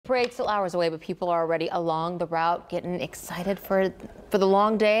parade still hours away, but people are already along the route getting excited for the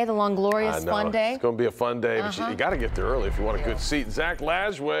long day, the long, glorious, fun day. It's going to be a fun day, but you got to get there early if you want a good seat. Zach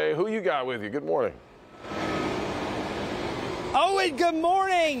Lashway, who you got with you? Good morning. Oh, and good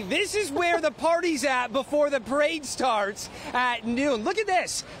morning. This is where the party's at before the parade starts at noon. Look at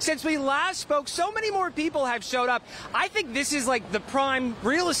this. Since we last spoke, so many more people have showed up. I think this is like the prime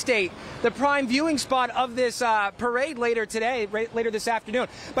real estate, the prime viewing spot of this parade later today, later this afternoon.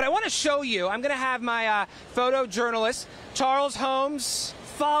 But I want to show you. I'm going to have my photojournalist, Charles Holmes,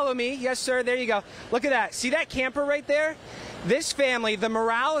 follow me. Yes, sir. There you go. Look at that. See that camper right there? This family, the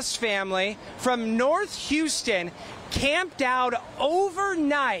Morales family from North Houston, camped out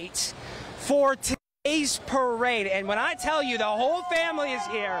overnight for today's parade. And when I tell you the whole family is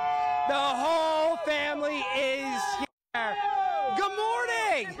here, the whole family is here. Good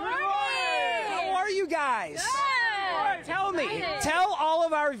morning. Good morning. How are you guys? Good. Tell me, tell all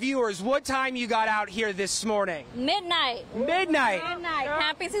of our viewers what time you got out here this morning. Midnight. Midnight. Midnight.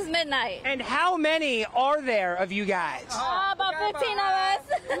 Camping since midnight. And how many are there of you guys? About 15 of us.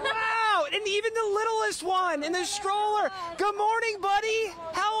 Wow, and even the littlest one in the stroller. Good morning, buddy.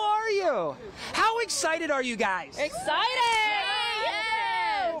 How are you? How excited are you guys? Excited.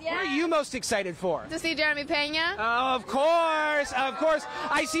 What are you most excited for? To see Jeremy Pena. Oh, of course, of course.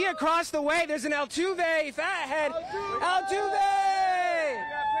 I see across the way there's an Altuve, fathead. Altuve!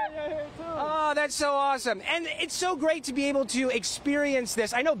 Oh, that's so awesome. And it's so great to be able to experience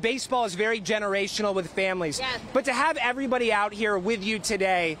this. I know baseball is very generational with families, yes, but to have everybody out here with you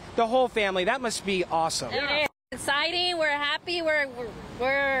today, the whole family, that must be awesome. It is exciting. We're happy. We're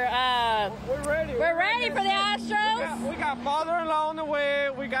ready. We're ready for the Astros. We got father-in-law on the way.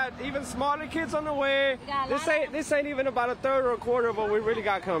 We got even smaller kids on the way. This ain't even about a third or a quarter, but we really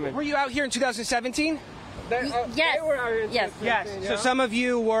got coming. Were you out here in 2017? Yes. They were out here in Yes. 2017, Yes. So some of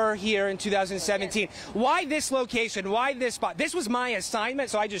you were here in 2017. Why this location? Why this spot? This was my assignment,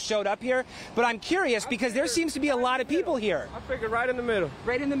 so I just showed up here. But I'm curious because there seems to be a lot of people here. I figured right in the middle.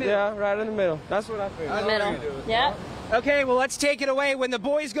 Right in the middle? Yeah, right in the middle. That's what I figured. Middle. Yep. Okay, well, let's take it away. When the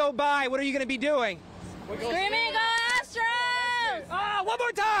boys go by, what are you going to be doing? Screaming, go Astros! Ah, one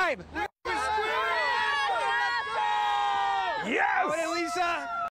more time! Astros! Yes! Lisa.